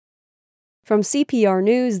From CPR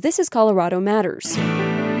News, this is Colorado Matters.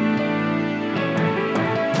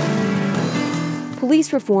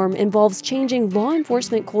 Police reform involves changing law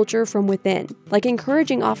enforcement culture from within, like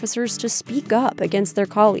encouraging officers to speak up against their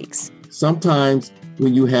colleagues. Sometimes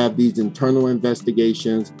when you have these internal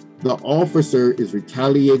investigations, the officer is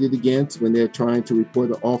retaliated against when they're trying to report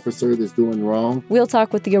an officer that's doing wrong. We'll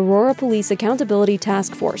talk with the Aurora Police Accountability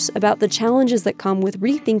Task Force about the challenges that come with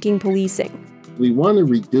rethinking policing. We want to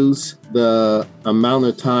reduce the amount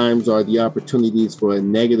of times or the opportunities for a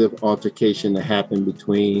negative altercation to happen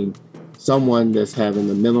between someone that's having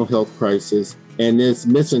a mental health crisis and is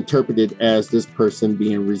misinterpreted as this person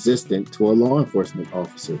being resistant to a law enforcement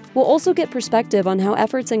officer. We'll also get perspective on how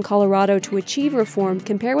efforts in Colorado to achieve reform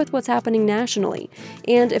compare with what's happening nationally,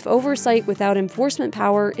 and if oversight without enforcement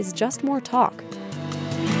power is just more talk.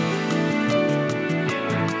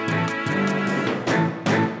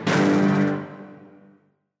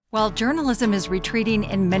 While journalism is retreating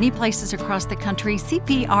in many places across the country,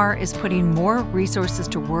 CPR is putting more resources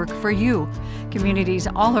to work for you. Communities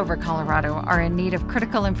all over Colorado are in need of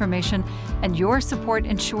critical information, and your support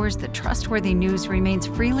ensures that trustworthy news remains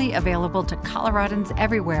freely available to Coloradans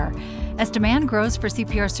everywhere. As demand grows for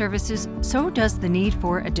CPR services, so does the need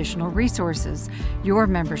for additional resources. Your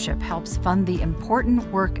membership helps fund the important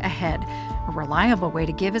work ahead. A reliable way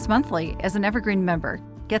to give is monthly as an Evergreen member.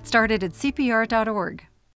 Get started at CPR.org.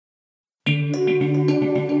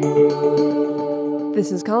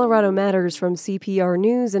 This is Colorado Matters from CPR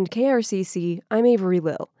News and KRCC. I'm Avery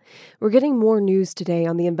Lill. We're getting more news today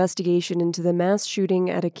on the investigation into the mass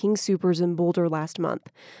shooting at a King Soopers in Boulder last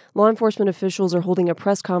month. Law enforcement officials are holding a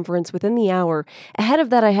press conference within the hour. Ahead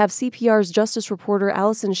of that, I have CPR's justice reporter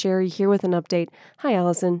Allison Sherry here with an update. Hi,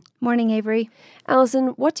 Allison. Morning, Avery. Allison,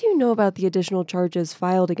 what do you know about the additional charges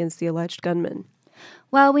filed against the alleged gunman?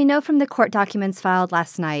 Well, we know from the court documents filed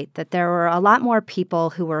last night that there were a lot more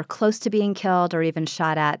people who were close to being killed or even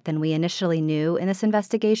shot at than we initially knew in this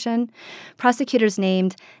investigation. Prosecutors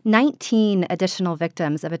named 19 additional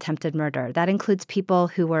victims of attempted murder. That includes people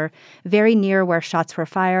who were very near where shots were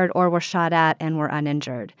fired or were shot at and were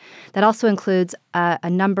uninjured. That also includes a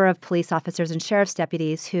number of police officers and sheriff's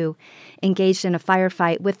deputies who engaged in a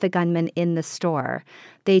firefight with the gunman in the store.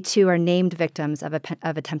 They, too, are named victims of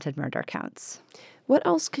attempted murder counts. What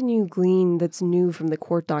else can you glean that's new from the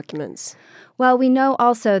court documents? Well, we know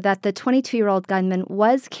also that the 22-year-old gunman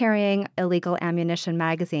was carrying illegal ammunition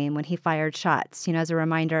magazine when he fired shots. You know, as a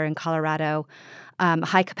reminder, in Colorado,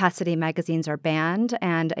 high-capacity magazines are banned,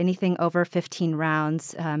 and anything over 15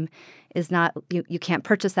 rounds is not, you can't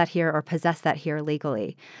purchase that here or possess that here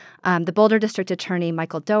legally. The Boulder District Attorney,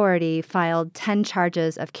 Michael Doherty, filed 10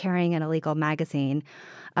 charges of carrying an illegal magazine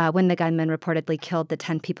when the gunman reportedly killed the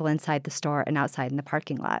 10 people inside the store and outside in the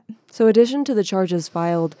parking lot. So in addition to the charges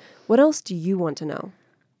filed, what else do you want to know?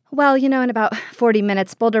 Well, you know, in about 40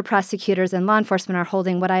 minutes, Boulder prosecutors and law enforcement are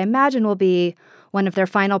holding what I imagine will be one of their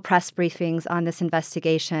final press briefings on this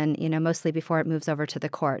investigation, you know, mostly before it moves over to the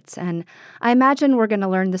courts. And I imagine we're going to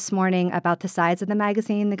learn this morning about the size of the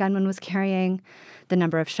magazine the gunman was carrying, the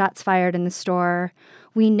number of shots fired in the store.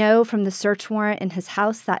 We know from the search warrant in his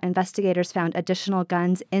house that investigators found additional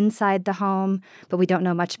guns inside the home, but we don't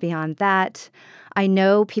know much beyond that. I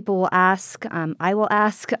know people will ask, I will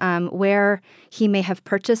ask, where he may have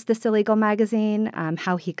purchased this illegal magazine,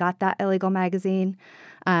 how he got that illegal magazine,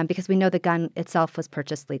 because we know the gun itself was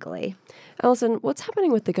purchased legally. Allison, what's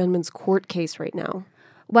happening with the gunman's court case right now?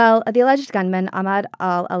 Well, the alleged gunman, Ahmad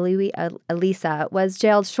Al-Alawi Alisa, was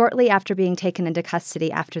jailed shortly after being taken into custody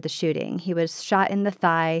after the shooting. He was shot in the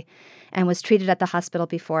thigh and was treated at the hospital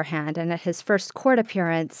beforehand. And at his first court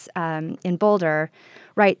appearance in Boulder,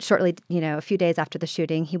 right shortly, a few days after the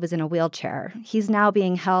shooting, he was in a wheelchair. He's now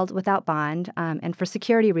being held without bond, and for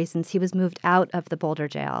security reasons, he was moved out of the Boulder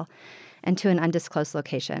jail and to an undisclosed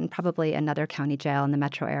location, probably another county jail in the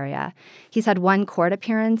metro area. He's had one court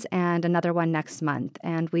appearance and another one next month,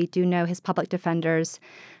 and we do know his public defenders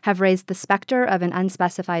have raised the specter of an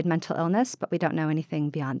unspecified mental illness, but we don't know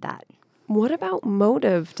anything beyond that. What about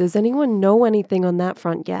motive? Does anyone know anything on that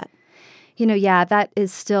front yet? That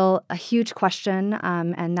is still a huge question,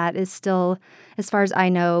 and that is still, as far as I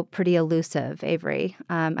know, pretty elusive, Avery.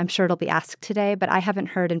 I'm sure it'll be asked today, but I haven't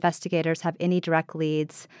heard investigators have any direct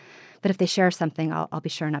leads. But if they share something, I'll be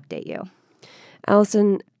sure and update you.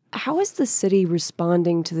 Allison, how is the city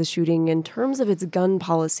responding to the shooting in terms of its gun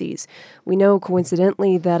policies? We know,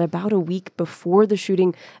 coincidentally, that about a week before the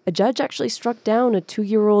shooting, a judge actually struck down a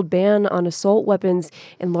 2-year-old ban on assault weapons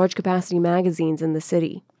and large-capacity magazines in the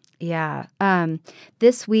city. Yeah.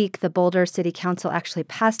 This week, the Boulder City Council actually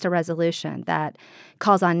passed a resolution that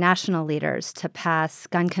calls on national leaders to pass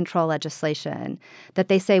gun control legislation that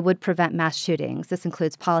they say would prevent mass shootings. This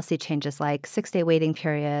includes policy changes like 6-day waiting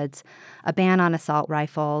periods, a ban on assault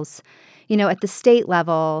rifles. At the state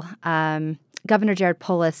level, Governor Jared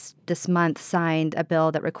Polis this month signed a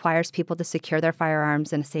bill that requires people to secure their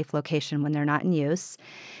firearms in a safe location when they're not in use,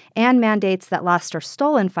 and mandates that lost or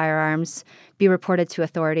stolen firearms be reported to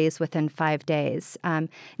authorities within 5 days.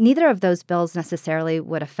 Neither of those bills necessarily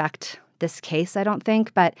would affect this case, I don't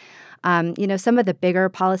think, but some of the bigger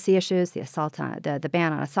policy issues, the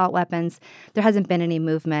ban on assault weapons, there hasn't been any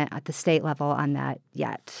movement at the state level on that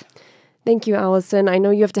yet. Thank you, Allison. I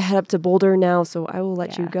know you have to head up to Boulder now, so I will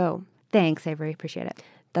let you go. Thanks, Avery. Appreciate it.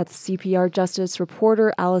 That's CPR Justice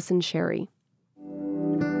reporter Allison Sherry.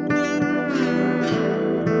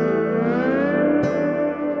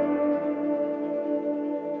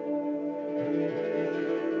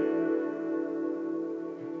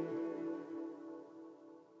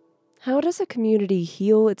 How does a community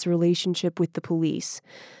heal its relationship with the police?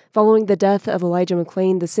 Following the death of Elijah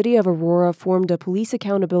McClain, the city of Aurora formed a police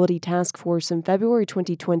accountability task force in February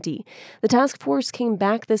 2020. The task force came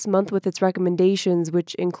back this month with its recommendations,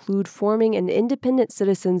 which include forming an independent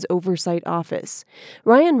citizens oversight office.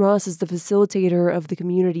 Ryan Ross is the facilitator of the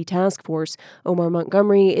community task force. Omar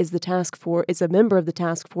Montgomery is a member of the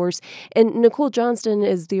task force, and Nicole Johnston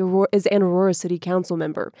is an Aurora City Council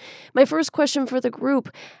member. My first question for the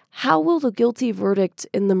group: how will the guilty verdict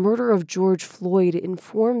in the murder of George Floyd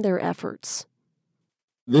inform their efforts?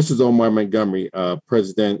 This is Omar Montgomery,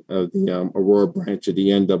 president of the Aurora branch of the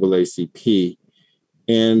NAACP.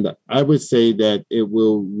 And I would say that it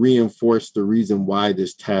will reinforce the reason why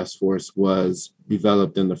this task force was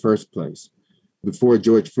developed in the first place. Before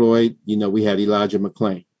George Floyd, we had Elijah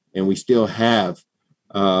McClain, and we still have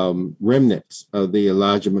remnants of the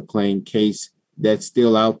Elijah McClain case that's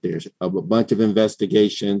still out there. A bunch of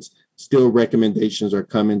investigations, still recommendations are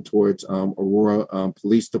coming towards Aurora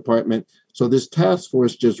Police Department. So this task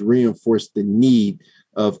force just reinforced the need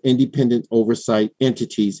of independent oversight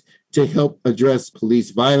entities to help address police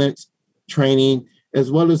violence, training,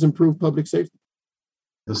 as well as improve public safety.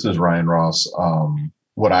 This is Ryan Ross.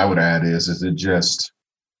 What I would add is it just,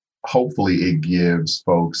 hopefully it gives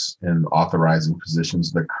folks in authorizing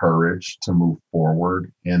positions the courage to move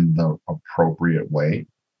forward in the appropriate way.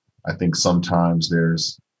 I think sometimes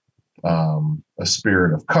there's a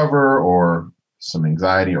spirit of cover or some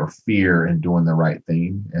anxiety or fear in doing the right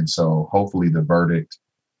thing. And so hopefully the verdict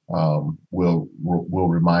will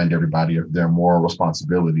remind everybody of their moral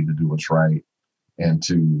responsibility to do what's right and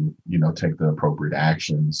to, take the appropriate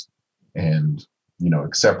actions and,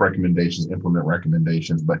 accept recommendations, implement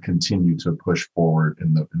recommendations, but continue to push forward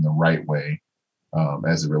in the right way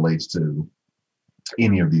as it relates to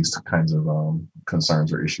any of these kinds of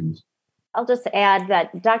concerns or issues. I'll just add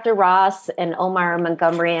that Dr. Ross and Omar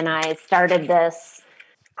Montgomery and I started this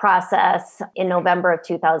process in November of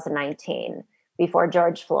 2019, before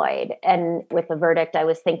George Floyd. And with the verdict, I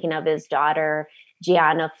was thinking of his daughter,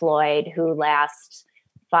 Gianna Floyd, who last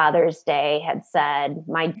Father's Day had said,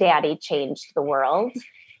 "My daddy changed the world."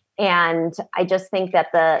 And I just think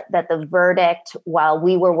that the verdict, while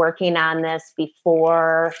we were working on this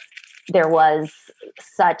before there was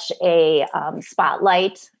such a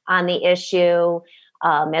spotlight on the issue,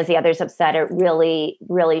 as the others have said, it really,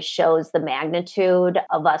 really shows the magnitude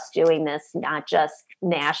of us doing this, not just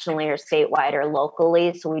nationally or statewide or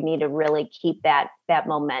locally. So we need to really keep that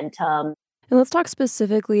momentum. And let's talk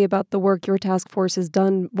specifically about the work your task force has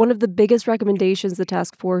done. One of the biggest recommendations the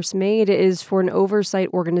task force made is for an oversight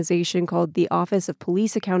organization called the Office of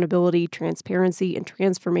Police Accountability, Transparency, and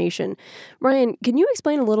Transformation. Ryan, can you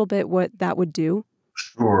explain a little bit what that would do?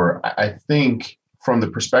 Sure. I think from the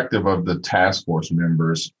perspective of the task force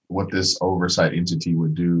members, what this oversight entity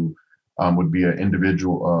would do would be an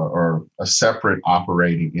individual or a separate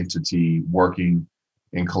operating entity working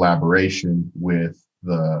in collaboration with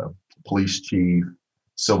the police chief,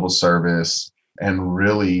 civil service, and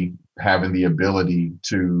really having the ability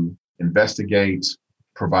to investigate,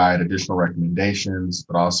 provide additional recommendations,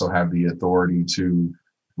 but also have the authority to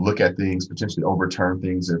look at things, potentially overturn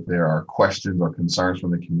things if there are questions or concerns from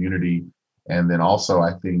the community. And then also,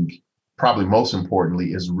 I think probably most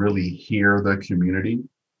importantly is really hear the community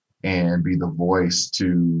and be the voice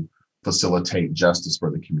to facilitate justice for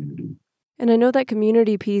the community. And I know that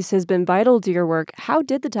community piece has been vital to your work. How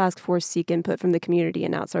did the task force seek input from the community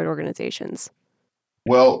and outside organizations?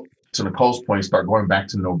 Well, to Nicole's point, start going back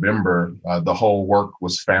to November, the whole work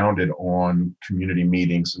was founded on community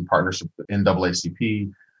meetings in partnership with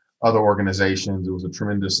NAACP, other organizations. It was a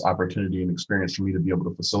tremendous opportunity and experience for me to be able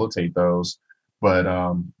to facilitate those. But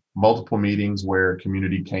multiple meetings where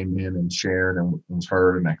community came in and shared and was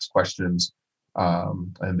heard and asked questions.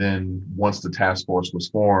 And then once the task force was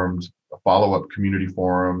formed, follow-up community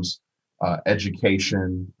forums,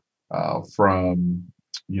 education from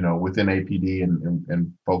within APD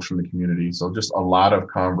and folks from the community. So just a lot of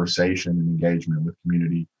conversation and engagement with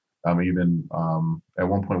community. Even at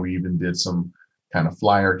one point, we even did some kind of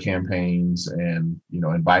flyer campaigns and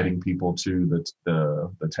inviting people to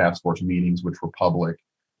the task force meetings, which were public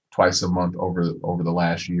twice a month over the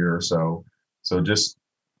last year or so. So just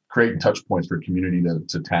creating touch points for community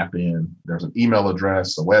to tap in. There's an email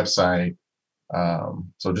address, a website.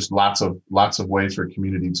 So just lots of ways for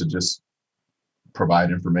community to just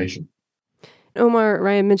provide information. Omar,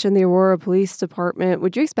 Ryan mentioned the Aurora Police Department.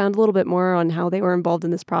 Would you expound a little bit more on how they were involved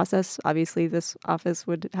in this process? Obviously, this office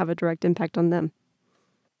would have a direct impact on them.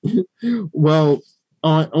 Well,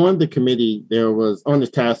 on the committee, on the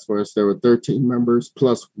task force, there were 13 members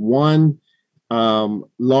plus one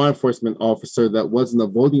law enforcement officer that wasn't a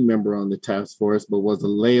voting member on the task force, but was a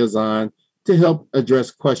liaison to help address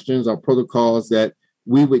questions or protocols that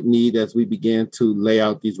we would need as we began to lay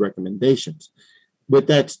out these recommendations. With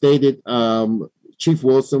that stated, Chief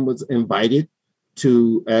Wilson was invited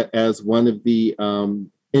to, as one of the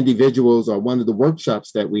individuals or one of the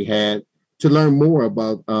workshops that we had, to learn more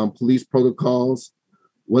about police protocols.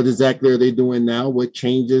 What exactly are they doing now? What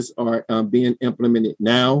changes are being implemented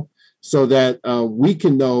now? So that we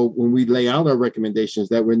can know when we lay out our recommendations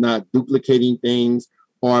that we're not duplicating things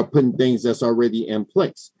or putting things that's already in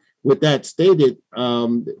place. With that stated,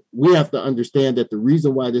 we have to understand that the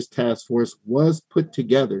reason why this task force was put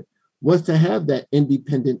together was to have that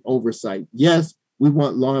independent oversight. Yes, we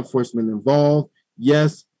want law enforcement involved.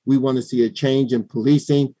 Yes, we want to see a change in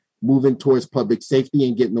policing, moving towards public safety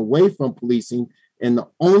and getting away from policing. And the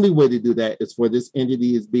only way to do that is for this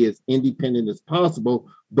entity to be as independent as possible,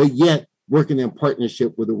 but yet working in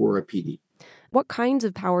partnership with Aurora PD. What kinds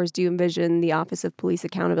of powers do you envision the Office of Police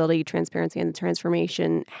Accountability, Transparency, and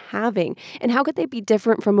Transformation having? And how could they be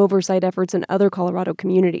different from oversight efforts in other Colorado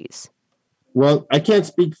communities? Well, I can't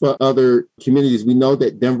speak for other communities. We know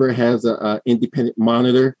that Denver has an independent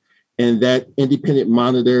monitor, and that independent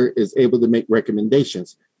monitor is able to make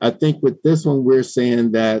recommendations. I think with this one, we're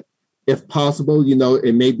saying that if possible,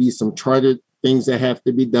 it may be some chartered things that have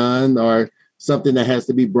to be done or something that has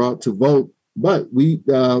to be brought to vote. But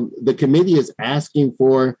the committee is asking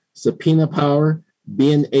for subpoena power,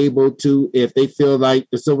 being able to, if they feel like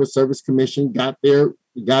the Civil Service Commission got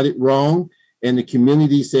it wrong, and the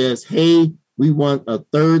community says, hey, we want a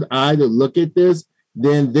third eye to look at this,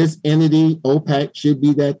 then this entity, OPAC, should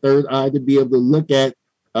be that third eye to be able to look at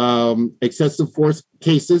excessive force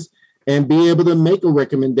cases and be able to make a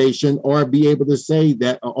recommendation or be able to say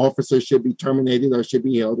that an officer should be terminated or should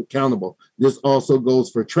be held accountable. This also goes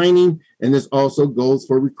for training, and this also goes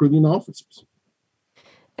for recruiting officers.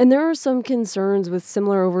 And there are some concerns with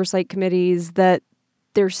similar oversight committees that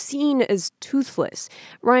they're seen as toothless.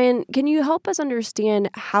 Ryan, can you help us understand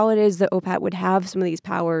how it is that OPAC would have some of these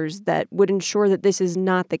powers that would ensure that this is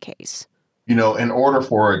not the case? In order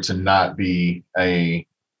for it to not be a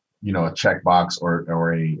checkbox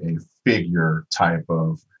or a figure type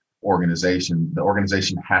of organization, the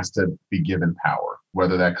organization has to be given power,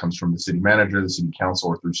 whether that comes from the city manager, the city council,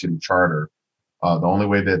 or through city charter. The only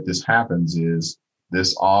way that this happens is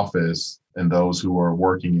this office and those who are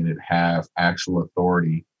working in it have actual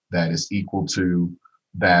authority that is equal to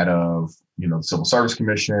that of, the Civil Service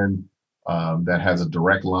Commission, that has a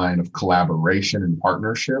direct line of collaboration and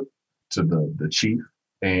partnership to the chief,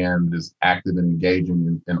 and is active and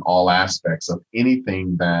engaging in all aspects of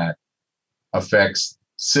anything that affects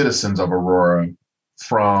citizens of Aurora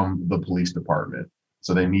from the police department.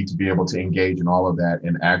 So they need to be able to engage in all of that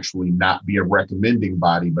and actually not be a recommending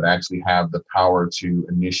body, but actually have the power to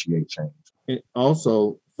initiate change. And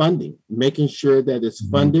also funding, making sure that it's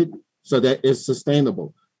funded so that it's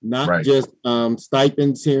sustainable, not just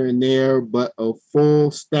stipends here and there, but a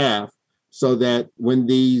full staff so that when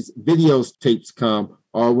these videotapes come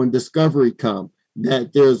or when discovery come,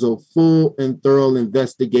 that there's a full and thorough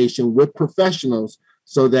investigation with professionals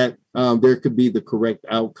so that there could be the correct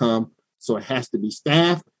outcome. So it has to be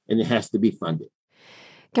staffed and it has to be funded.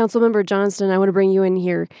 Councilmember Johnston, I want to bring you in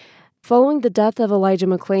here. Following the death of Elijah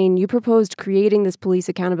McClain, you proposed creating this police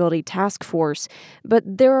accountability task force, but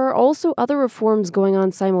there are also other reforms going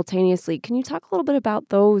on simultaneously. Can you talk a little bit about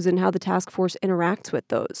those and how the task force interacts with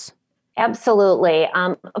those? Absolutely.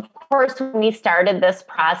 Of course, when we started this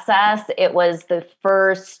process, it was the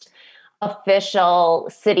first official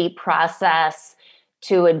city process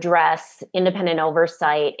to address independent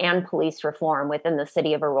oversight and police reform within the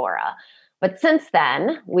city of Aurora. But since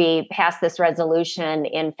then, we passed this resolution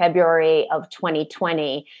in February of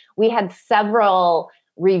 2020. We had several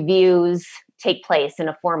reviews take place in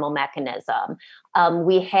a formal mechanism.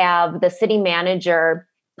 We have the city manager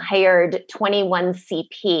hired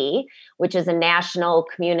 21CP, which is a national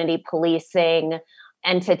community policing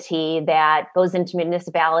entity that goes into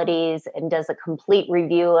municipalities and does a complete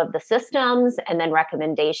review of the systems and then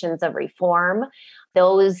recommendations of reform.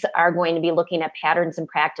 Those are going to be looking at patterns and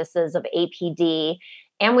practices of APD.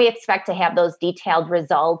 And we expect to have those detailed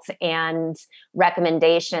results and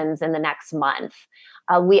recommendations in the next month.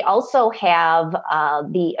 We also have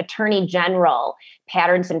the Attorney General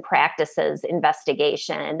Patterns and Practices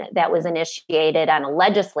investigation that was initiated on a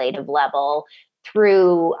legislative level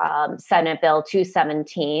through Senate Bill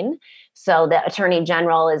 217. So the Attorney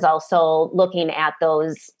General is also looking at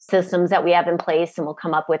those systems that we have in place and will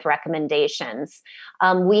come up with recommendations.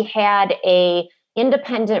 We had a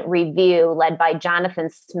independent review led by Jonathan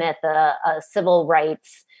Smith, a civil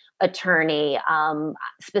rights attorney,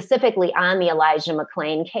 specifically on the Elijah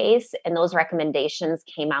McClain case, and those recommendations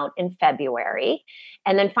came out in February.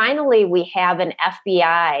 And then finally, we have an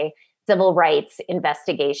FBI civil rights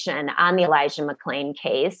investigation on the Elijah McClain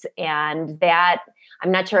case. And that,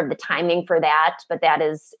 I'm not sure of the timing for that, but that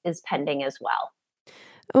is pending as well.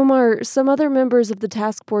 Omar, some other members of the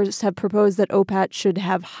task force have proposed that OPAT should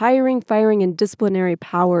have hiring, firing, and disciplinary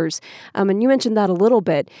powers. And you mentioned that a little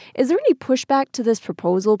bit. Is there any pushback to this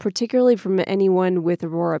proposal, particularly from anyone with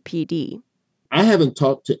Aurora PD? I haven't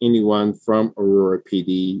talked to anyone from Aurora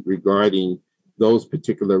PD regarding those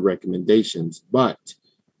particular recommendations, but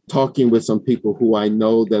talking with some people who I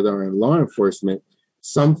know that are in law enforcement,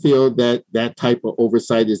 some feel that that type of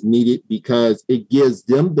oversight is needed because it gives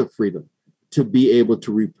them the freedom to be able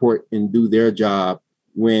to report and do their job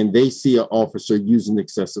when they see an officer using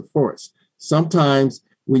excessive force. Sometimes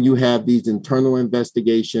when you have these internal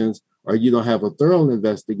investigations or you don't have a thorough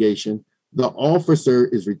investigation, the officer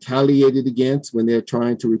is retaliated against when they're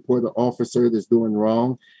trying to report an officer that's doing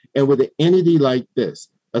wrong. And with an entity like this,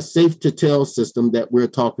 a safe to tell system that we're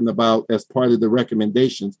talking about as part of the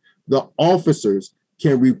recommendations, the officers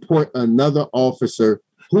can report another officer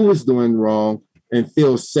who is doing wrong and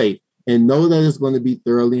feel safe and know that it's going to be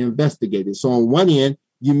thoroughly investigated. So on one end,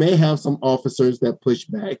 you may have some officers that push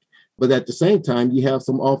back, but at the same time, you have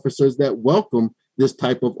some officers that welcome this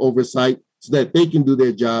type of oversight so that they can do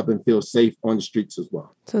their job and feel safe on the streets as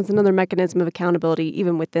well. So it's another mechanism of accountability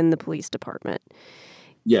even within the police department.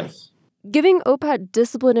 Yes. Giving OPAT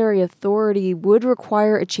disciplinary authority would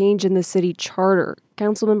require a change in the city charter.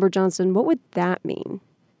 Councilmember Johnston, what would that mean?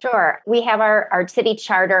 Sure. We have our city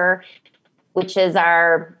charter, which is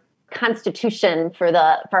our constitution for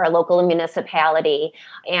our local municipality.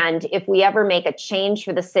 And if we ever make a change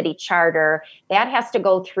for the city charter, that has to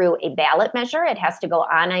go through a ballot measure. It has to go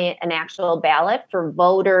on an actual ballot for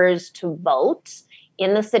voters to vote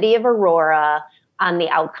in the city of Aurora on the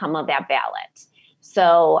outcome of that ballot.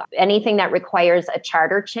 So anything that requires a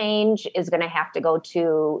charter change is going to have to go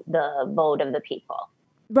to the vote of the people.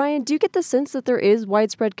 Ryan, do you get the sense that there is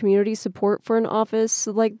widespread community support for an office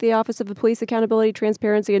like the Office of the Police Accountability,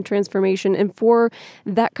 Transparency, and Transformation, and for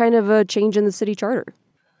that kind of a change in the city charter?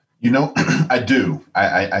 You know, I do.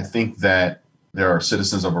 I think that there are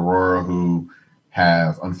citizens of Aurora who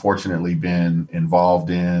have unfortunately been involved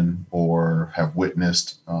in or have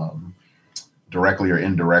witnessed directly or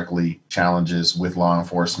indirectly challenges with law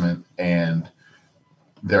enforcement. And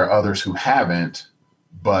there are others who haven't,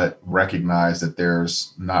 but recognize that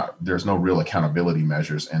there's no real accountability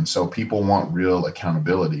measures. And so people want real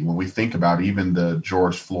accountability. When we think about even the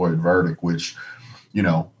George Floyd verdict, which, you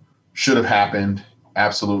know, should have happened,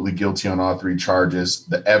 absolutely guilty on all three charges.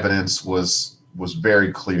 The evidence was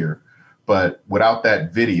very clear. But without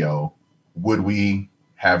that video, would we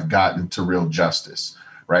have gotten to real justice?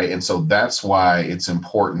 Right. And so that's why it's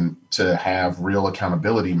important to have real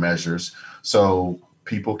accountability measures so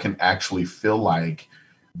people can actually feel like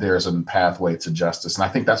there's a pathway to justice. And I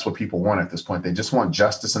think that's what people want at this point. They just want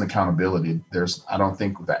justice and accountability. I don't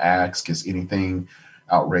think the ask is anything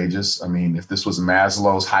outrageous. I mean, if this was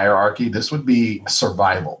Maslow's hierarchy, this would be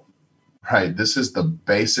survival, right? This is the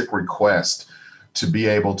basic request to be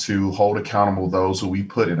able to hold accountable those who we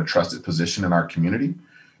put in a trusted position in our community.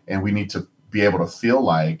 And we need to be able to feel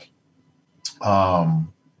like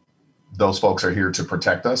those folks are here to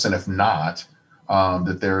protect us. And if not,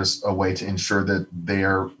 that there's a way to ensure that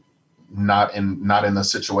they're not in the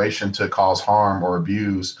situation to cause harm or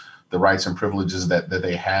abuse the rights and privileges that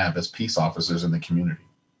they have as peace officers in the community.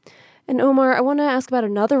 And Omar, I want to ask about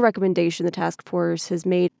another recommendation the task force has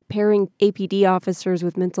made, pairing APD officers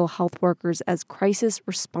with mental health workers as crisis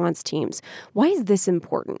response teams. Why is this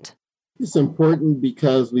important? It's important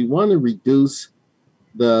because we want to reduce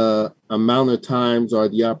the amount of times or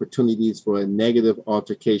the opportunities for a negative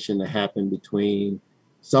altercation to happen between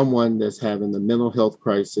someone that's having a mental health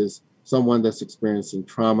crisis, someone that's experiencing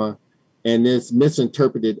trauma, and it's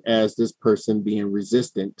misinterpreted as this person being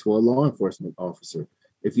resistant to a law enforcement officer.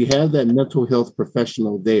 If you have that mental health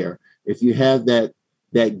professional there, if you have that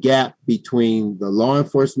gap between the law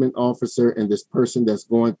enforcement officer and this person that's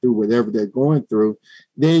going through whatever they're going through,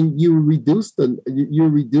 then you reduce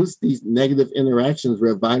these negative interactions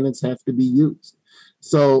where violence has to be used.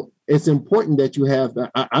 So it's important that you have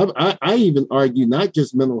that. I even argue not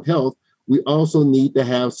just mental health. We also need to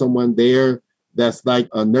have someone there that's like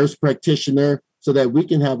a nurse practitioner so that we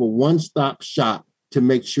can have a one-stop shop to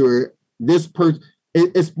make sure this person,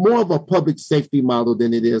 it's more of a public safety model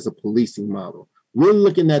than it is a policing model. We're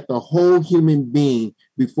looking at the whole human being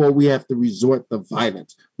before we have to resort to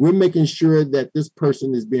violence. We're making sure that this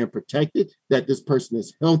person is being protected, that this person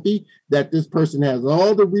is healthy, that this person has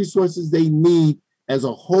all the resources they need as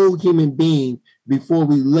a whole human being before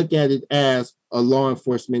we look at it as a law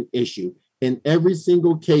enforcement issue. In every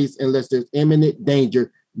single case, unless there's imminent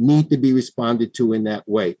danger, need to be responded to in that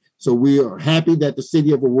way. So we are happy that the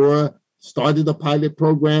city of Aurora started a pilot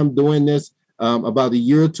program doing this about a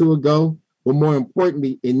year or two ago. But more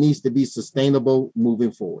importantly, it needs to be sustainable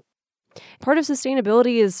moving forward. Part of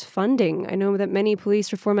sustainability is funding. I know that many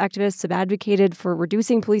police reform activists have advocated for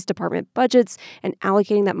reducing police department budgets and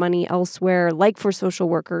allocating that money elsewhere, like for social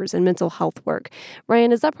workers and mental health work.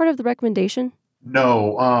 Ryan, is that part of the recommendation?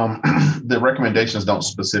 No, the recommendations don't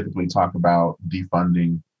specifically talk about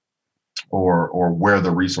defunding or where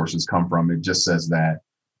the resources come from. It just says that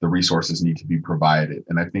the resources need to be provided.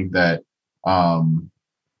 And I think that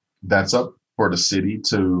that's up for the city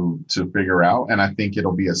to figure out. And I think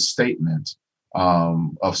it'll be a statement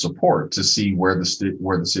of support to see where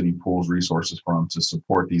the city pulls resources from to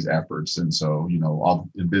support these efforts. And so, all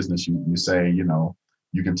in business, you say,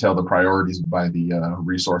 you can tell the priorities by the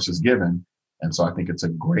resources given. And so I think it's a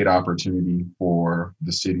great opportunity for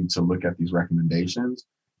the city to look at these recommendations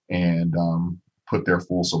and put their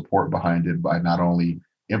full support behind it by not only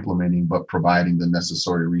implementing, but providing the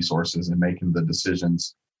necessary resources and making the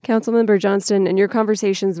decisions. Councilmember Johnston, in your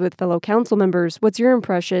conversations with fellow council members, what's your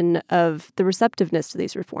impression of the receptiveness to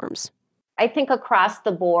these reforms? I think across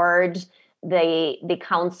the board, the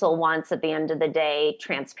council wants, at the end of the day,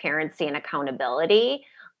 transparency and accountability.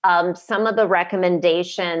 Some of the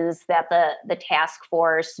recommendations that the task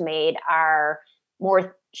force made are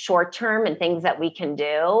more short-term and things that we can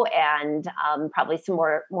do, and probably some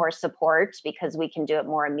more support because we can do it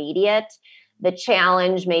more immediate. The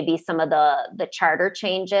challenge may be some of the charter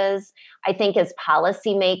changes. I think as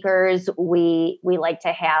policymakers, we like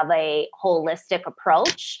to have a holistic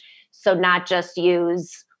approach. So not just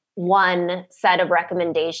use one set of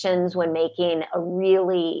recommendations when making a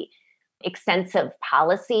really extensive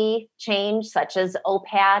policy change, such as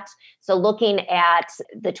OPAT. So looking at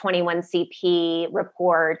the 21CP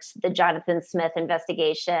report, the Jonathan Smith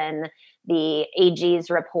investigation, the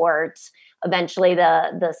AG's report, eventually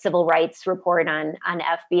the civil rights report on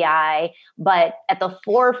FBI. But at the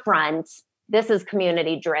forefront, this is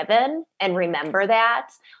community driven. And remember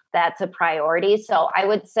that's a priority. So I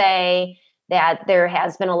would say that there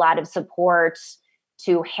has been a lot of support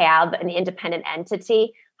to have an independent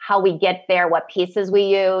entity. How we get there, what pieces we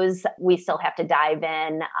use, we still have to dive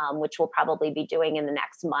in, which we'll probably be doing in the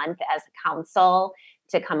next month as a council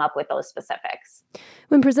to come up with those specifics.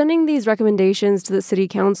 When presenting these recommendations to the City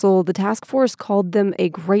Council, the task force called them a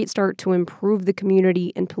great start to improve the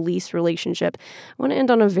community and police relationship. I want to end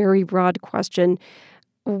on a very broad question.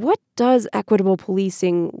 What does equitable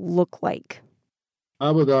policing look like? I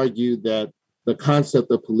would argue that the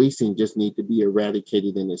concept of policing just needs to be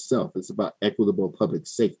eradicated in itself. It's about equitable public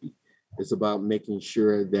safety. It's about making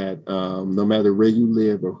sure that no matter where you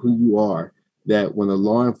live or who you are, that when a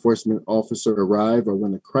law enforcement officer arrives or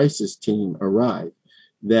when a crisis team arrives,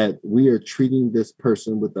 that we are treating this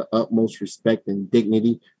person with the utmost respect and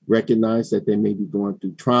dignity, recognize that they may be going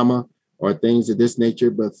through trauma or things of this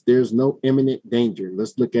nature, but there's no imminent danger.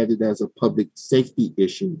 Let's look at it as a public safety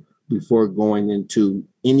issue before going into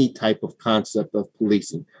any type of concept of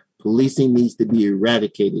policing. Policing needs to be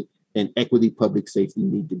eradicated and equity public safety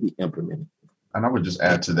need to be implemented. And I would just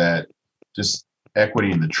add to that, just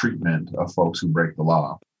equity in the treatment of folks who break the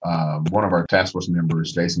law. One of our task force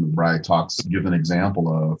members, Jason McBride, gives an example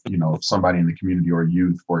of, if somebody in the community or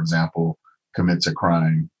youth, for example, commits a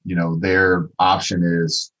crime, their option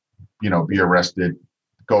is be arrested,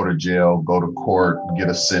 go to jail, go to court, get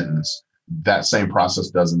a sentence. That same process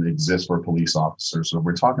doesn't exist for police officers. So if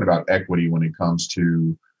we're talking about equity when it comes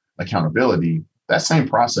to accountability, that same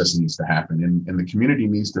process needs to happen. And the community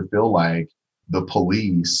needs to feel like the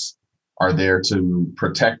police are there to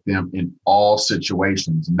protect them in all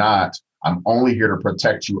situations, not I'm only here to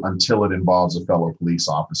protect you until it involves a fellow police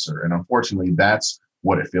officer. And unfortunately, that's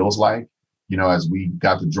what it feels like. As we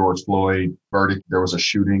got the George Floyd verdict, there was a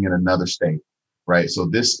shooting in another state, right? So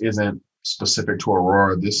this isn't specific to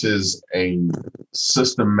Aurora. This is a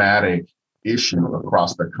systematic issue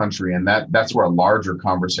across the country. And that's where a larger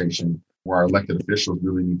conversation where our elected officials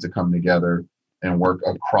really need to come together and work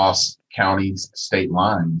across counties, state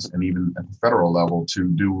lines, and even at the federal level to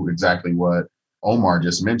do exactly what Omar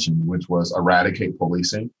just mentioned, which was eradicate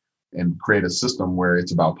policing and create a system where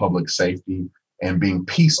it's about public safety and being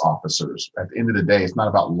peace officers. At the end of the day, it's not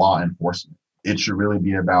about law enforcement. It should really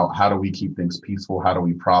be about how do we keep things peaceful? How do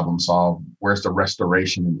we problem solve? Where's the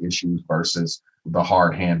restoration in issues versus the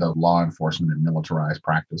hard hand of law enforcement and militarized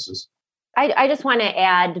practices? I just want to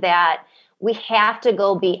add that we have to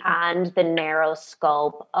go beyond the narrow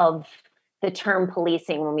scope of the term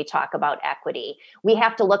policing when we talk about equity. We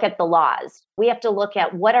have to look at the laws. We have to look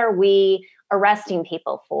at what are we arresting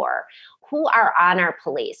people for? Who are on our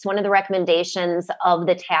police? One of the recommendations of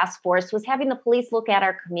the task force was having the police look at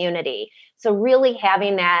our community. So really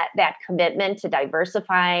having that commitment to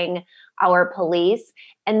diversifying our police.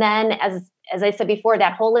 And then as I said before,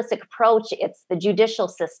 that holistic approach, it's the judicial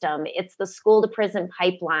system, it's the school to prison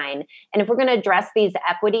pipeline. And if we're going to address these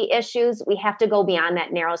equity issues, we have to go beyond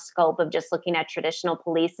that narrow scope of just looking at traditional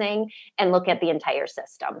policing and look at the entire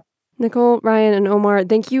system. Nicole, Ryan, and Omar,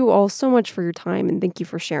 thank you all so much for your time, and thank you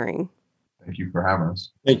for sharing. Thank you for having us.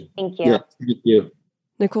 Thank you. Yeah, thank you.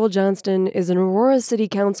 Nicole Johnston is an Aurora City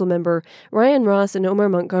Council member. Ryan Ross and Omar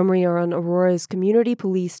Montgomery are on Aurora's Community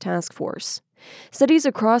Police Task Force. Cities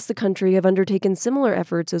across the country have undertaken similar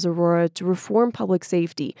efforts as Aurora to reform public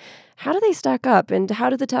safety. How do they stack up, and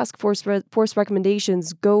how do the task force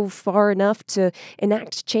recommendations go far enough to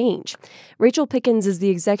enact change? Rachel Pickens is the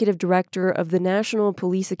executive director of the National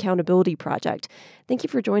Police Accountability Project. Thank you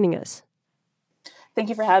for joining us. Thank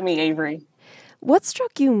you for having me, Avery. What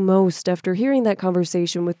struck you most after hearing that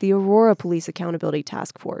conversation with the Aurora Police Accountability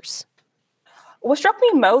Task Force? What struck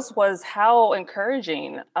me most was how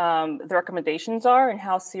encouraging the recommendations are and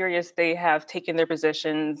how serious they have taken their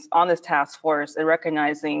positions on this task force and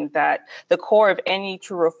recognizing that the core of any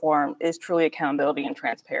true reform is truly accountability and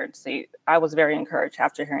transparency. I was very encouraged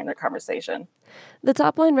after hearing their conversation. The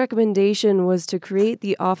top-line recommendation was to create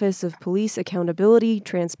the Office of Police Accountability,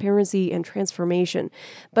 Transparency, and Transformation.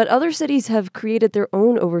 But other cities have created their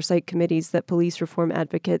own oversight committees that police reform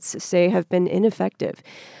advocates say have been ineffective.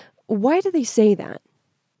 Why do they say that?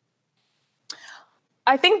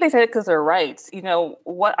 I think they said it because they're right.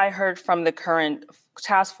 What I heard from the current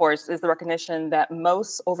task force is the recognition that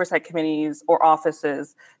most oversight committees or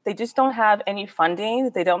offices, they just don't have any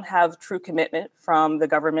funding. They don't have true commitment from the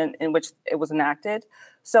government in which it was enacted.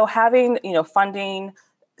 So having, funding,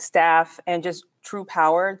 staff, and just true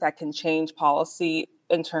power that can change policy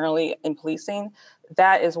internally in policing,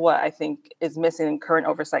 that is what I think is missing in current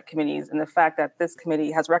oversight committees. And the fact that this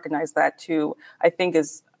committee has recognized that too, I think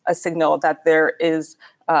is a signal that there is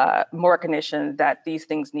more recognition that these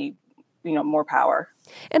things need, more power.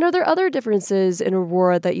 And are there other differences in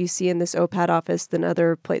Aurora that you see in this OPAT office than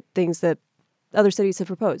other things that other cities have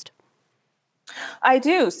proposed? I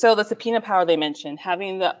do. So the subpoena power they mentioned,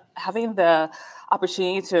 having the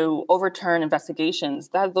opportunity to overturn investigations,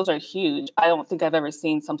 those are huge. I don't think I've ever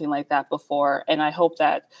seen something like that before. And I hope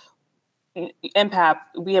that MPAP,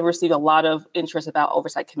 we have received a lot of interest about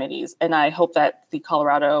oversight committees. And I hope that the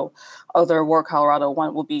Aurora, Colorado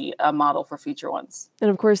one will be a model for future ones. And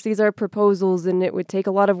of course, these are proposals, and it would take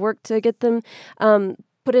a lot of work to get them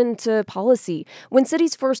put into policy. When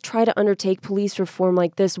cities first try to undertake police reform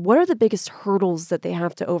like this, what are the biggest hurdles that they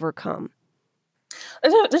have to overcome?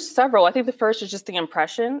 There's several. I think the first is just the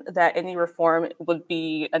impression that any reform would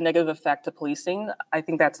be a negative effect to policing. I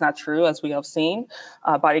think that's not true, as we have seen.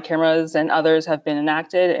 Body cameras and others have been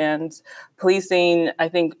enacted, and policing, I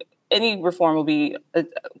think any reform will be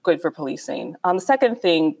good for policing. The second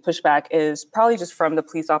thing, pushback, is probably just from the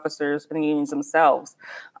police officers and the unions themselves.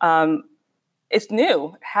 It's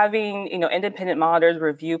new. Having, independent monitors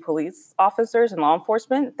review police officers and law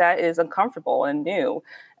enforcement, that is uncomfortable and new.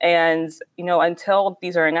 And, until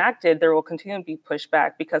these are enacted, there will continue to be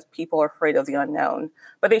pushback because people are afraid of the unknown.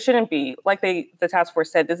 But they shouldn't be. Like the task force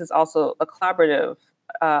said, this is also a collaborative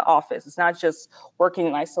office. It's not just working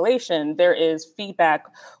in isolation. There is feedback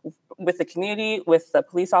with the community, with the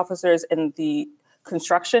police officers in the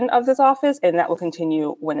construction of this office, and that will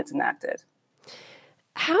continue when it's enacted.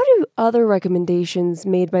 How do other recommendations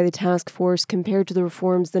made by the task force compare to the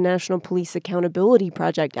reforms the National Police Accountability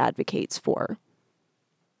Project advocates for?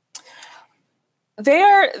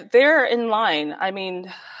 They're in line. I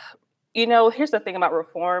mean, here's the thing about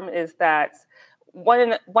reform is that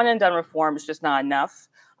one and done reform is just not enough.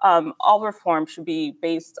 All reform should be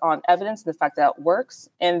based on evidence and the fact that it works,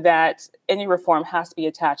 and that any reform has to be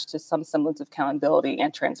attached to some semblance of accountability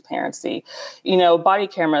and transparency. Body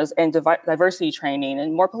cameras and diversity training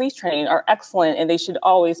and more police training are excellent, and they should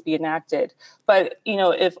always be enacted. But,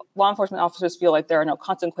 if law enforcement officers feel like there are no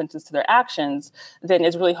consequences to their actions, then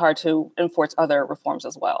it's really hard to enforce other reforms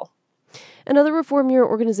as well. Another reform your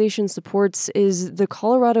organization supports is the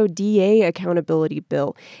Colorado DA Accountability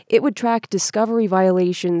Bill. It would track discovery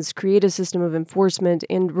violations, create a system of enforcement,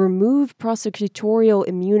 and remove prosecutorial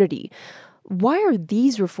immunity. Why are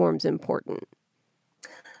these reforms important?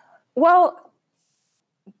 Well,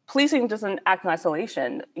 policing doesn't act in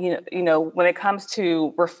isolation. When it comes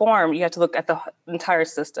to reform, you have to look at the entire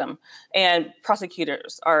system. And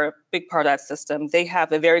prosecutors are a big part of that system. They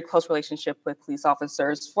have a very close relationship with police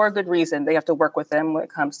officers for a good reason. They have to work with them when it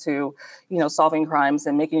comes to, solving crimes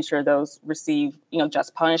and making sure those receive,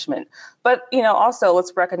 just punishment. But, also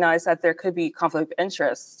let's recognize that there could be conflict of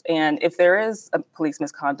interest. And if there is a police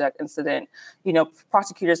misconduct incident,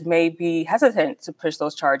 prosecutors may be hesitant to push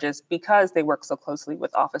those charges because they work so closely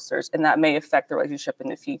with officers, and that may affect the relationship in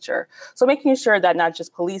the future. So making sure that not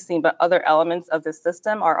just policing, but other elements of the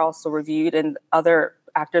system are also reviewed and other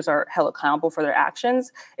actors are held accountable for their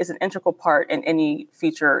actions is an integral part in any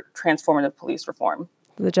future transformative police reform.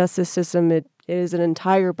 The justice system, it is an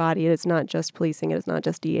entire body. It is not just policing. It is not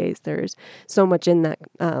just DAs. There's so much in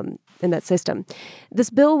that system. This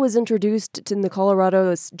bill was introduced in the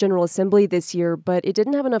Colorado General Assembly this year, but it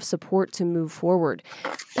didn't have enough support to move forward.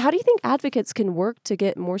 How do you think advocates can work to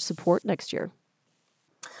get more support next year?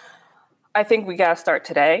 I think we got to start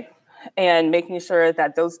today and making sure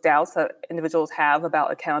that those doubts that individuals have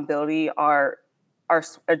about accountability are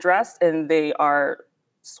addressed and they are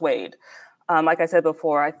swayed. Like I said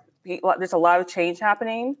before, there's a lot of change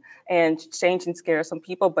happening, and change can scare some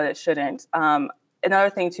people, but it shouldn't.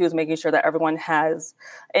 Another thing, too, is making sure that everyone has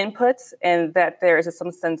inputs and that there is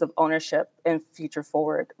some sense of ownership in future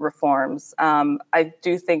forward reforms. I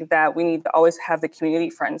do think that we need to always have the community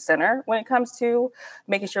front and center when it comes to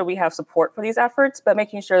making sure we have support for these efforts, but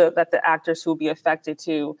making sure that the actors who will be affected,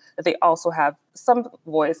 too, that they also have some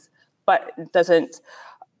voice, but it doesn't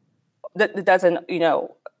it doesn't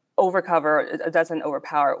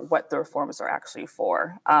overpower what the reforms are actually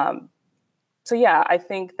for. So yeah, I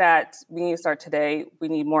think that we need to start today. We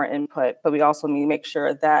need more input, but we also need to make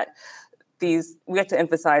sure that we have to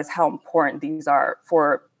emphasize how important these are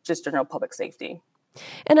for just general public safety.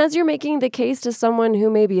 And as you're making the case to someone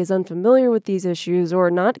who maybe is unfamiliar with these issues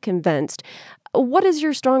or not convinced, what is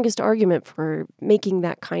your strongest argument for making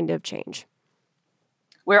that kind of change?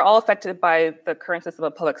 We're all affected by the current system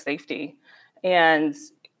of public safety. And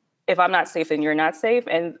if I'm not safe, then you're not safe.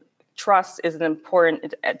 And trust is an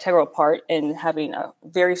important integral part in having a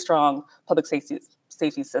very strong public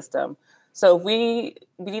safety system. So we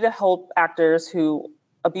need to hold actors who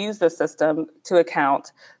abuse the system to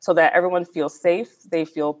account so that everyone feels safe, they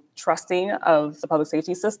feel trusting of the public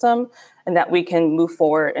safety system, and that we can move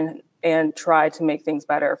forward and try to make things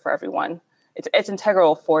better for everyone. It's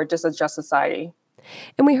integral for just a just society.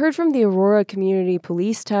 And we heard from the Aurora Community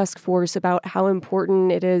Police Task Force about how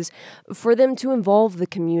important it is for them to involve the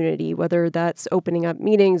community, whether that's opening up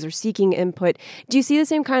meetings or seeking input. Do you see the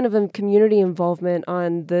same kind of community involvement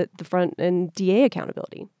on the front in DA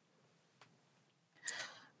accountability?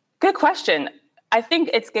 Good question. I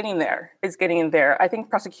think it's getting there. I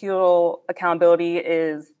think prosecutorial accountability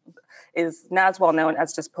is not as well known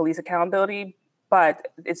as just police accountability, but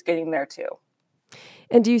it's getting there too.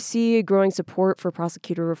 And do you see growing support for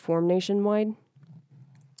prosecutor reform nationwide?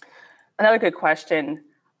 Another good question.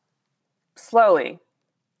 Slowly.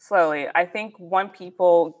 I think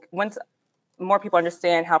once more people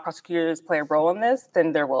understand how prosecutors play a role in this,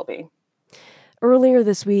 then there will be. Earlier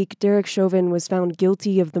this week, Derek Chauvin was found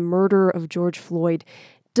guilty of the murder of George Floyd.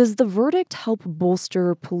 Does the verdict help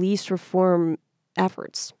bolster police reform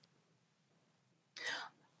efforts?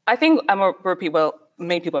 I think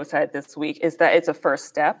many people have said this week, is that it's a first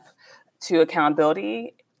step to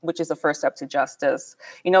accountability, which is a first step to justice.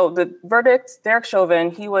 The verdict, Derek Chauvin,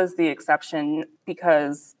 he was the exception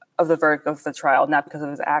because of the verdict of the trial, not because of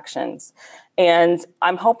his actions. And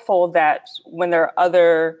I'm hopeful that when there are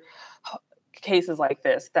other cases like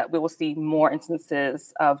this that we will see more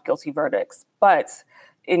instances of guilty verdicts. But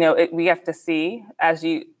we have to see, as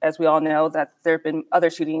we all know, that there have been other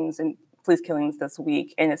shootings and police killings this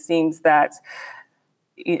week, and it seems that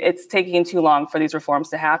it's taking too long for these reforms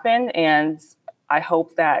to happen. And I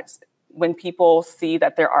hope that when people see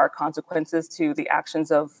that there are consequences to the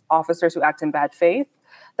actions of officers who act in bad faith,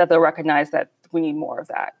 that they'll recognize that we need more of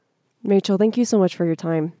that. Rachel, thank you so much for your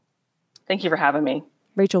time. Thank you for having me.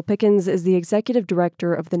 Rachel Pickens is the executive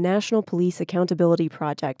director of the National Police Accountability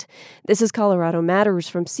Project. This is Colorado Matters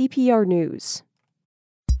from CPR News.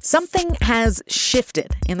 Something has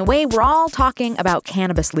shifted in the way we're all talking about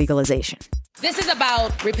cannabis legalization. This is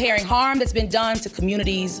about repairing harm that's been done to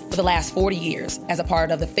communities for the last 40 years as a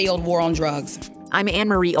part of the failed war on drugs. I'm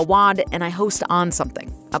Anne-Marie Awad, and I host On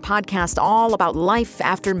Something, a podcast all about life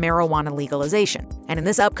after marijuana legalization. And in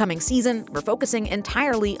this upcoming season, we're focusing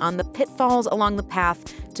entirely on the pitfalls along the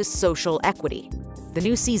path to social equity. The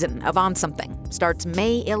new season of On Something starts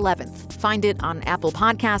May 11th. Find it on Apple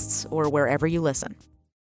Podcasts or wherever you listen.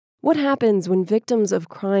 What happens when victims of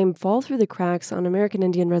crime fall through the cracks on American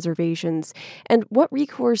Indian reservations? And what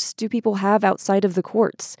recourse do people have outside of the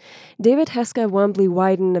courts? David Heska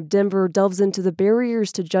Wambly-Wyden of Denver delves into the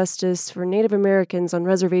barriers to justice for Native Americans on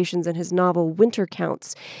reservations in his novel Winter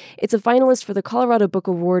Counts. It's a finalist for the Colorado Book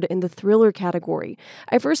Award in the thriller category.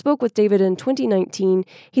 I first spoke with David in 2019.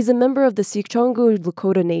 He's a member of the Siksongo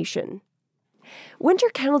Lakota Nation. Winter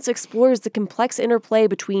Counts explores the complex interplay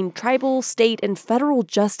between tribal, state, and federal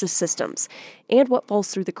justice systems, and what falls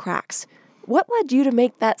through the cracks. What led you to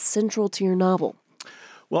make that central to your novel?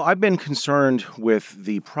 Well, I've been concerned with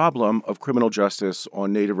the problem of criminal justice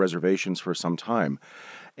on Native reservations for some time.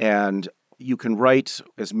 And you can write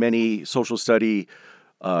as many social study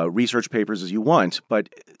research papers as you want, but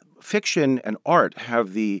fiction and art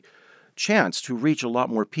have the chance to reach a lot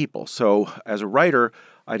more people. So as a writer,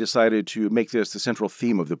 I decided to make this the central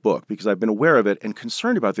theme of the book because I've been aware of it and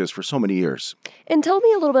concerned about this for so many years. And tell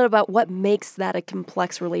me a little bit about what makes that a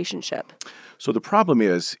complex relationship. So the problem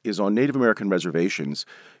is on Native American reservations,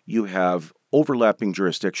 you have overlapping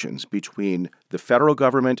jurisdictions between the federal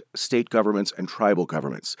government, state governments, and tribal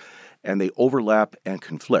governments. And they overlap and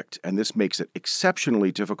conflict. And this makes it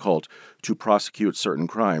exceptionally difficult to prosecute certain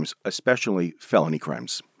crimes, especially felony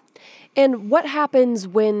crimes. And what happens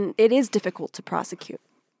when it is difficult to prosecute?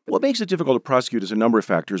 What makes it difficult to prosecute is a number of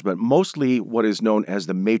factors, but mostly what is known as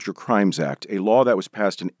the Major Crimes Act, a law that was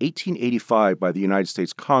passed in 1885 by the United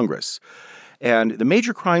States Congress. And the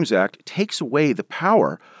Major Crimes Act takes away the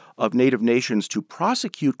power of Native nations to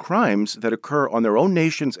prosecute crimes that occur on their own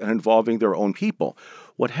nations and involving their own people.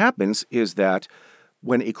 What happens is that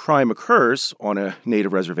when a crime occurs on a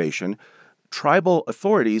Native reservation, tribal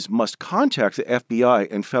authorities must contact the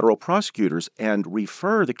FBI and federal prosecutors and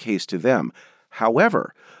refer the case to them.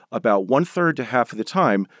 However, about 1/3 to half of the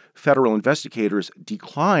time, federal investigators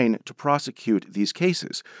decline to prosecute these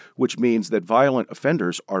cases, which means that violent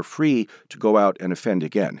offenders are free to go out and offend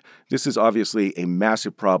again. This is obviously a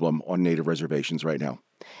massive problem on Native reservations right now.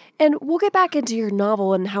 And we'll get back into your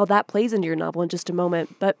novel and how that plays into your novel in just a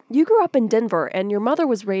moment. But you grew up in Denver, and your mother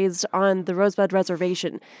was raised on the Rosebud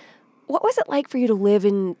Reservation. What was it like for you to live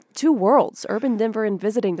in two worlds, urban Denver and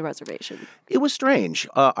visiting the reservation? It was strange.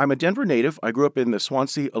 I'm a Denver native. I grew up in the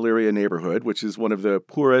Swansea-Elyria neighborhood, which is one of the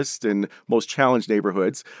poorest and most challenged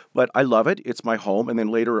neighborhoods. But I love it. It's my home. And then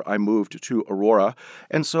later I moved to Aurora.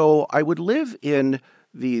 And so I would live in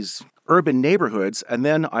these urban neighborhoods, and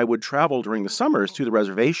then I would travel during the summers to the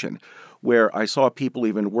reservation, where I saw people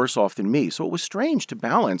even worse off than me. So it was strange to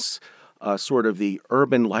balance sort of the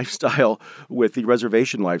urban lifestyle with the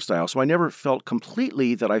reservation lifestyle. So I never felt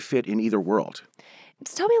completely that I fit in either world.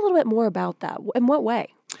 Just tell me a little bit more about that. In what way?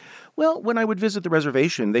 Well, when I would visit the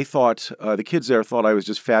reservation, they thought, the kids there thought I was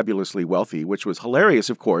just fabulously wealthy, which was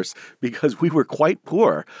hilarious, of course, because we were quite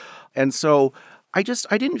poor. And so I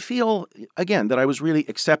didn't feel, again, that I was really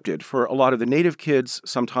accepted. For a lot of the Native kids,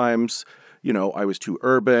 sometimes I was too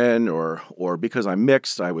urban or because I'm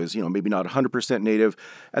mixed, I was, maybe not 100% Native.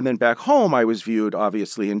 And then back home, I was viewed,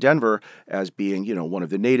 obviously, in Denver as being, one of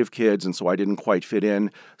the Native kids. And so I didn't quite fit in.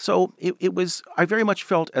 So I very much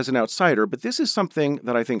felt as an outsider. But this is something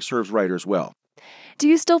that I think serves writers well. Do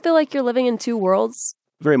you still feel like you're living in two worlds?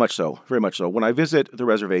 Very much so. Very much so. When I visit the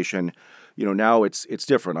reservation, now it's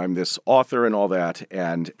different. I'm this author and all that,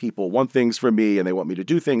 and people want things from me, and they want me to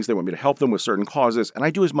do things. They want me to help them with certain causes, and I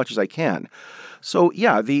do as much as I can. So,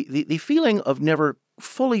 yeah, the feeling of never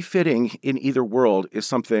fully fitting in either world is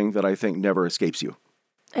something that I think never escapes you.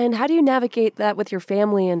 And how do you navigate that with your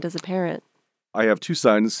family and as a parent? I have two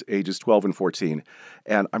sons, ages 12 and 14,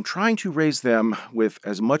 and I'm trying to raise them with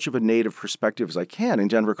as much of a Native perspective as I can in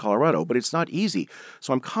Denver, Colorado, but it's not easy.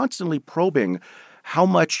 So I'm constantly probing, how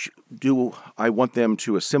much do I want them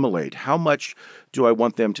to assimilate? How much do I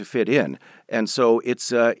want them to fit in? And so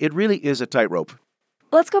it really is a tightrope.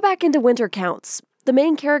 Let's go back into Winter Counts. The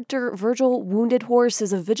main character, Virgil Wounded Horse,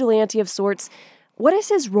 is a vigilante of sorts. What is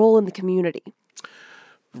his role in the community?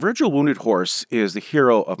 Virgil Wounded Horse is the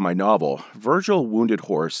hero of my novel. Virgil Wounded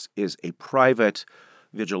Horse is a private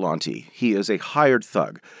vigilante. He is a hired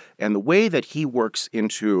thug. And the way that he works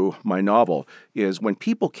into my novel is when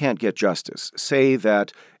people can't get justice, say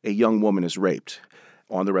that a young woman is raped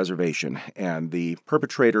on the reservation and the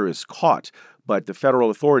perpetrator is caught, but the federal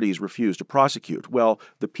authorities refuse to prosecute. Well,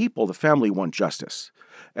 the people, the family, want justice.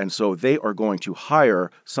 And so they are going to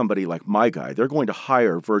hire somebody like my guy. They're going to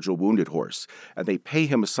hire Virgil Wounded Horse, and they pay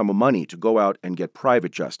him a sum of money to go out and get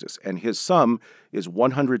private justice. And his sum is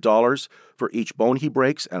 $100 for each bone he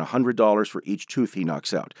breaks and $100 for each tooth he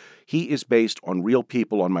knocks out. He is based on real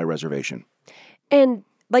people on my reservation. And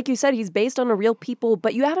like you said, he's based on a real people,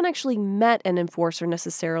 but you haven't actually met an enforcer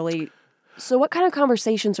necessarily. So what kind of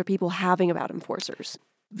conversations are people having about enforcers?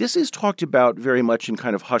 This is talked about very much in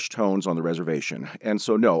kind of hushed tones on the reservation. And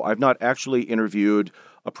so, no, I've not actually interviewed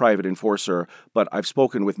a private enforcer, but I've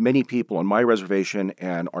spoken with many people on my reservation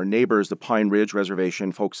and our neighbors, the Pine Ridge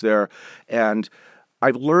Reservation, folks there, and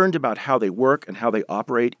I've learned about how they work and how they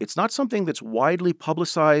operate. It's not something that's widely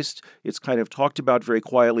publicized. It's kind of talked about very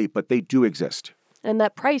quietly, but they do exist. And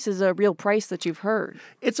that price is a real price that you've heard.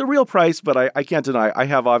 It's a real price, but I can't deny I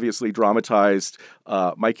have obviously dramatized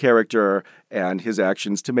my character and his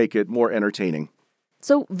actions to make it more entertaining.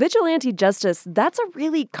 So vigilante justice, that's a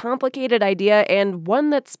really complicated idea and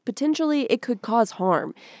one that's potentially it could cause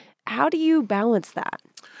harm. How do you balance that?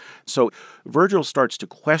 So Virgil starts to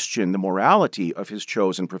question the morality of his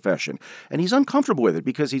chosen profession, and he's uncomfortable with it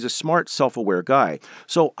because he's a smart, self-aware guy.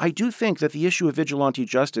 So I do think that the issue of vigilante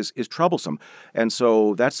justice is troublesome, and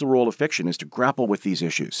so that's the role of fiction, is to grapple with these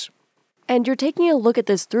issues. And you're taking a look at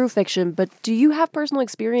this through fiction, but do you have personal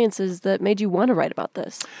experiences that made you want to write about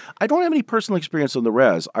this? I don't have any personal experience on the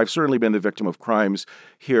res. I've certainly been the victim of crimes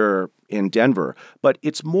here in Denver, but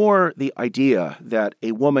it's more the idea that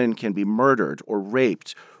a woman can be murdered or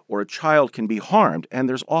raped or a child can be harmed, and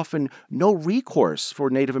there's often no recourse for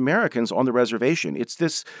Native Americans on the reservation. It's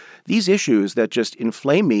these issues that just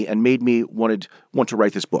inflame me and made me want to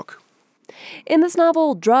write this book. In this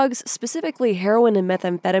novel, drugs, specifically heroin and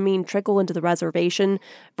methamphetamine, trickle into the reservation.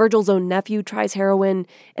 Virgil's own nephew tries heroin,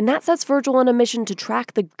 and that sets Virgil on a mission to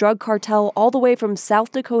track the drug cartel all the way from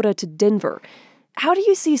South Dakota to Denver. How do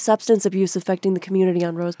you see substance abuse affecting the community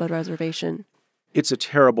on Rosebud Reservation? It's a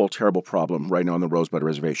terrible, terrible problem right now on the Rosebud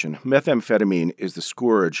Reservation. Methamphetamine is the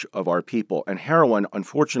scourge of our people, and heroin,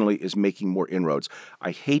 unfortunately, is making more inroads.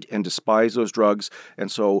 I hate and despise those drugs,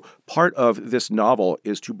 and so part of this novel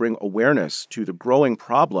is to bring awareness to the growing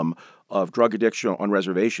problem of drug addiction on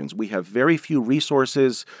reservations. We have very few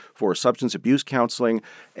resources for substance abuse counseling,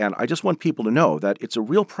 and I just want people to know that it's a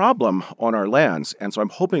real problem on our lands, and so I'm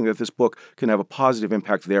hoping that this book can have a positive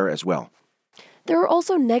impact there as well. There are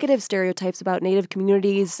also negative stereotypes about Native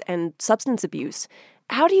communities and substance abuse.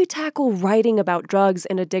 How do you tackle writing about drugs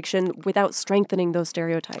and addiction without strengthening those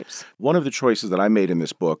stereotypes? One of the choices that I made in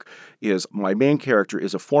this book is my main character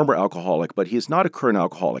is a former alcoholic, but he is not a current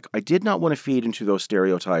alcoholic. I did not want to feed into those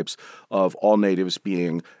stereotypes of all natives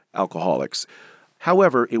being alcoholics.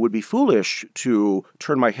 However, it would be foolish to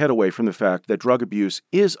turn my head away from the fact that drug abuse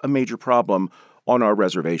is a major problem on our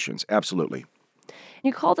reservations. Absolutely.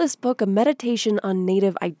 You call this book a meditation on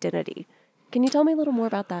Native identity. Can you tell me a little more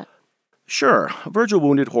about that? Sure. Virgil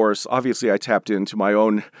Wounded Horse, obviously I tapped into my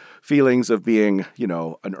own feelings of being,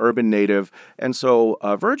 an urban native. And so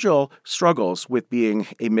Virgil struggles with being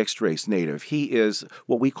a mixed-race native. He is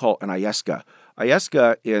what we call an Ayaska.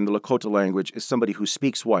 Ayaska in the Lakota language is somebody who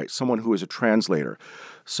speaks white, someone who is a translator.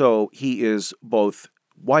 So he is both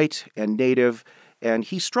white and native, and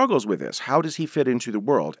he struggles with this. How does he fit into the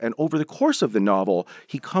world? And over the course of the novel,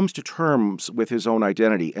 he comes to terms with his own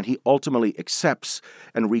identity, and he ultimately accepts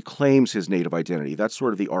and reclaims his Native identity. That's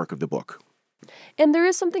sort of the arc of the book. And there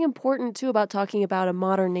is something important, too, about talking about a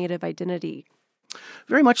modern Native identity.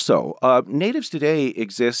 Very much so. Natives today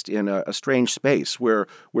exist in a strange space where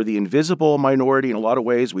we're the invisible minority in a lot of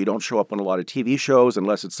ways. We don't show up on a lot of TV shows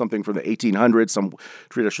unless it's something from the 1800s, some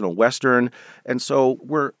traditional Western. And so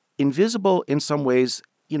we're invisible in some ways.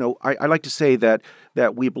 I like to say that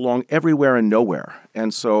we belong everywhere and nowhere.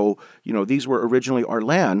 And so, these were originally our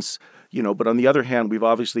lands, but on the other hand, we've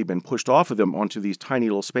obviously been pushed off of them onto these tiny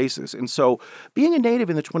little spaces. And so being a native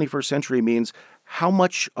in the 21st century means how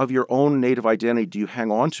much of your own native identity do you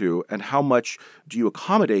hang on to, and how much do you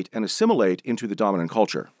accommodate and assimilate into the dominant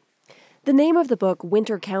culture? The name of the book,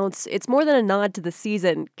 Winter Counts, it's more than a nod to the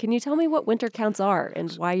season. Can you tell me what winter counts are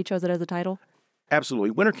and why you chose it as a title?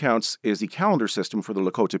 Absolutely. Winter counts is the calendar system for the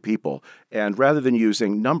Lakota people. And rather than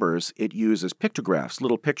using numbers, it uses pictographs,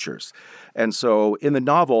 little pictures. And so in the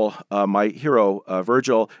novel, my hero,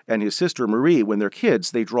 Virgil, and his sister, Marie, when they're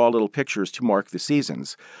kids, they draw little pictures to mark the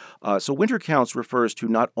seasons. So winter counts refers to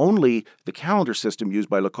not only the calendar system used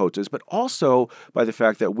by Lakotas, but also by the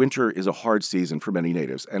fact that winter is a hard season for many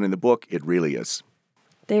natives. And in the book, it really is.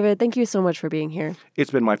 David, thank you so much for being here.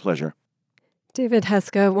 It's been my pleasure. David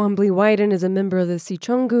Heska Wambly-Wyden is a member of the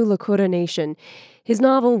Sichongu Lakota Nation. His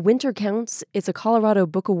novel, Winter Counts, is a Colorado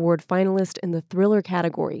Book Award finalist in the thriller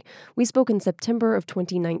category. We spoke in September of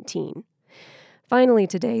 2019. Finally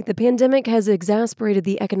today, the pandemic has exacerbated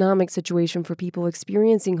the economic situation for people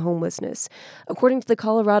experiencing homelessness. According to the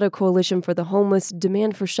Colorado Coalition for the Homeless,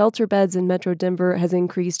 demand for shelter beds in Metro Denver has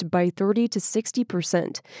increased by 30 to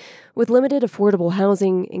 60%. With limited affordable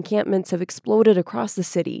housing, encampments have exploded across the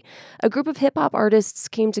city. A group of hip-hop artists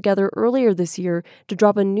came together earlier this year to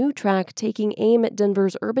drop a new track taking aim at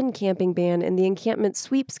Denver's urban camping ban and the encampment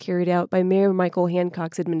sweeps carried out by Mayor Michael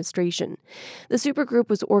Hancock's administration. The supergroup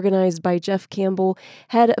was organized by Jeff Campbell,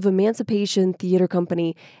 head of Emancipation Theater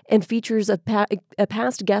Company, and features a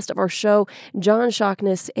past guest of our show, John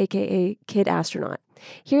Shockness, a.k.a. Kid Astronaut.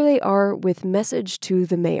 Here they are with Message to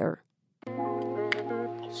the Mayor.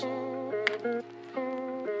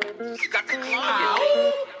 You got the cloud.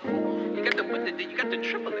 You got the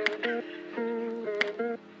triple it.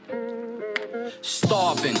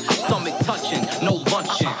 Starving, stomach touching, no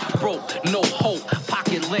lunching, broke, no hope,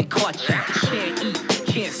 pocket lint clutching. Can't eat,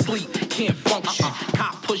 can't sleep, can't function.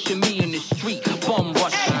 Cop pushing me in the street, bum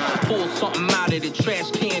rushing. Pull something out of the trash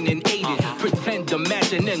can and ate it. Pretend,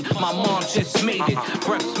 imagining my mom just made it.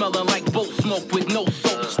 Breath smelling like boat smoke with no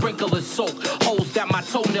soap. Sprinkler soap, holes that my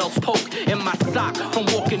toenails poke. In my sock from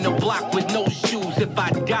walking the block with no shoes. If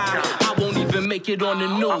I die, I won't even make it on the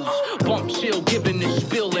news. Bump chill, giving the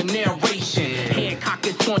spiel and narration. Hancock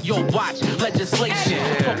is on your watch, legislation.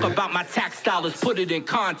 Talk about my tax dollars, put it in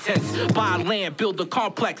contents. Buy land, build a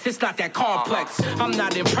complex, it's not that complex. I'm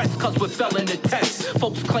not impressed cause we're failing the test.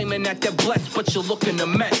 Folks claiming that they're blessed, but you're looking a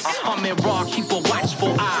mess. I'm in raw, keep a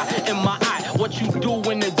watchful eye in my eye. What you do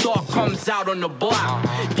when the dark comes out on the block.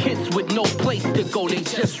 Kids with no place to go, they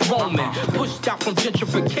just roaming. Pushed out from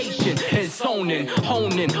gentrification and zoning.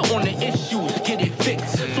 Honing on the issues, get it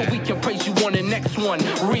fixed. So we can praise you on the next one,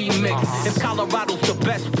 remix. If Colorado's the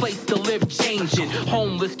best place to live, change it.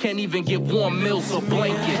 Homeless can't even get warm meals or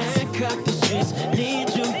blankets. Hancock, the streets need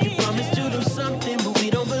you. You promised to do something, but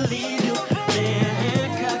we don't believe you. Man,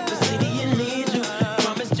 Hancock, the city needs you.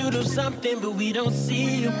 Promised to do something, but we don't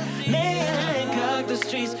see you. Man, Hancock, the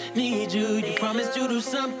streets need you. You promised to do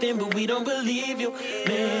something, but we don't believe you.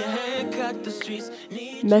 Man, Hancock, the streets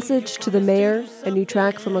need you. Message to the Mayor, a new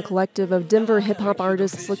track from a collective of Denver hip-hop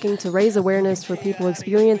artists looking to raise awareness for people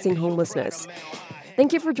experiencing homelessness.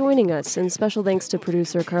 Thank you for joining us, and special thanks to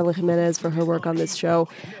producer Carla Jimenez for her work on this show.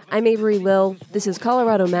 I'm Avery Lill. This is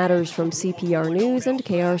Colorado Matters from CPR News and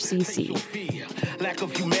KRCC. Lack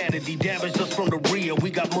of humanity damaged us from the real. We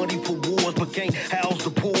got money for wars, but can't house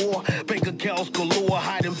the poor. Bank accounts galore,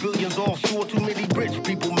 hiding billions offshore. Too many rich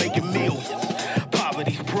people making meals.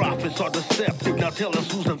 Poverty's profits are deceptive. Now tell us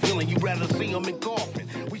who's a villain. You'd rather see them in coffins.